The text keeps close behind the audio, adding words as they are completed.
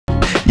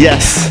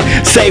Yes,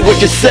 say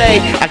what you say.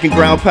 I can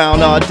ground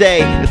pound all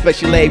day,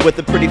 especially laid with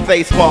a pretty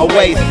face, small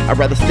waist. I'd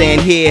rather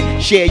stand here,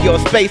 share your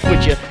space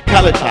with you.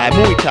 Collar tie,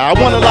 Muay Thai, I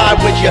wanna lie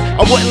with you.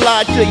 I wouldn't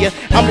lie to you,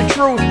 I'm the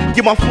truth.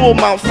 You're my full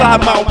mount,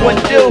 side mount,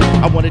 what do?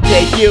 I wanna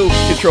take you,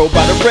 controlled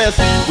by the wrist.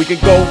 We can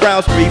go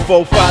rounds 3,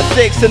 4, 5,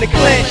 6 in the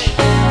clinch.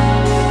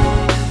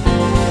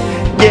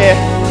 Yeah,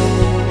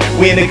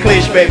 we in the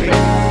clinch, baby.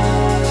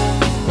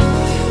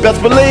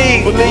 Best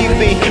believe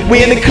me,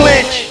 we in the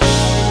clinch.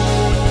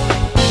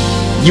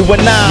 You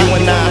and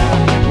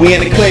I, we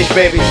in the clinch,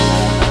 baby.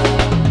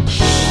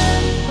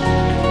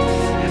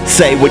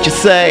 Say what you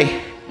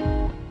say.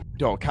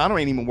 Dog, Conor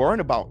ain't even worrying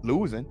about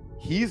losing.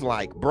 He's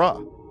like,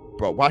 bruh,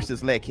 watch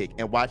this leg kick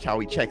and watch how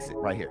he checks it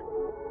right here.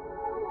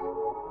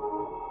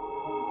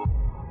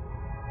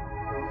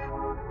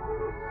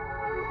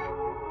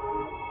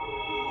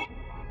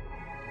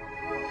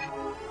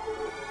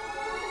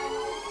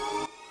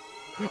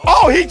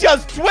 Oh, he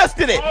just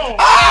twisted it. Oh,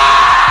 ah!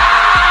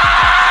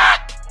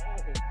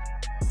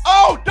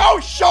 Oh,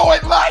 don't show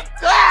it like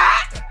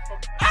that.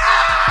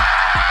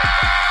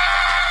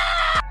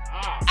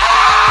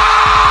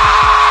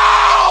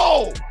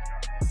 Oh!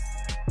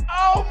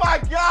 Oh my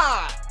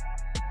God.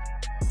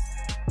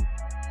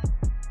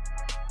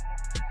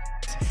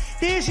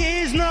 This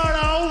is not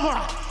over.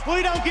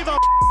 We don't give a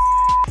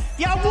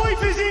Your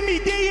wife is in me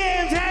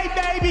DMs.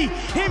 Hey, baby.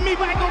 Hit me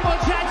back up. I'll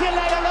chat to you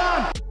later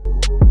on.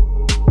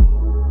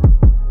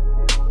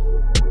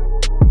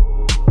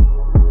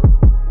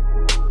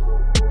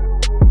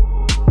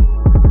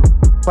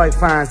 Fight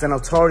fans, the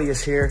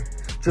Notorious here,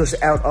 just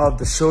out of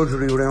the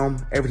surgery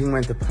room. Everything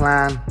went to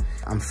plan.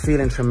 I'm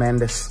feeling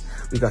tremendous.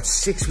 We got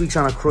 6 weeks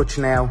on a crutch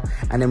now,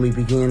 and then we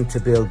begin to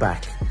build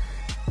back.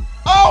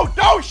 Oh,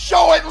 don't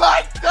show it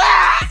like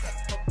that!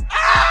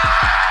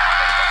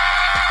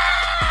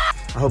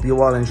 I hope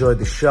you all enjoyed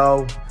the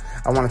show.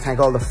 I want to thank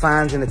all the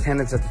fans in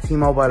attendance at the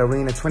T-Mobile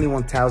Arena,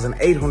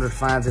 21,800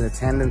 fans in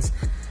attendance.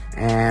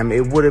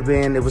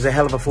 It was a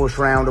hell of a first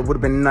round. It would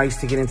have been nice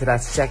to get into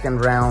that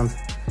second round.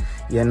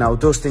 You know,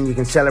 Dustin, you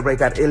can celebrate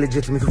that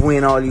illegitimate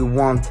win all you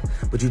want,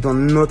 but you've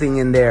done nothing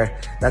in there.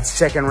 That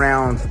second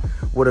round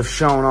would have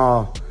shown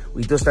all.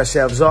 We dust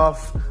ourselves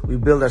off, we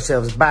build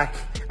ourselves back,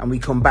 and we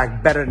come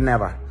back better than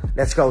ever.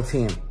 Let's go,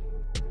 team.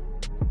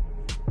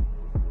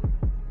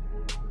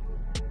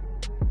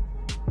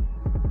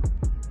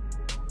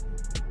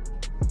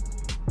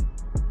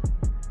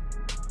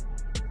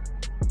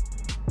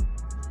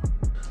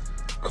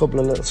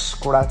 Couple of little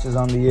scratches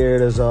on the ear,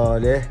 that's all,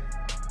 yeah?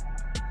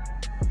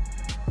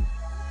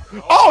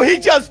 Oh, he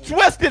just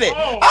twisted it.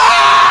 Ah!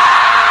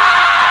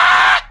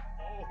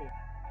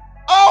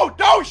 Oh,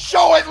 don't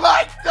show it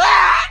like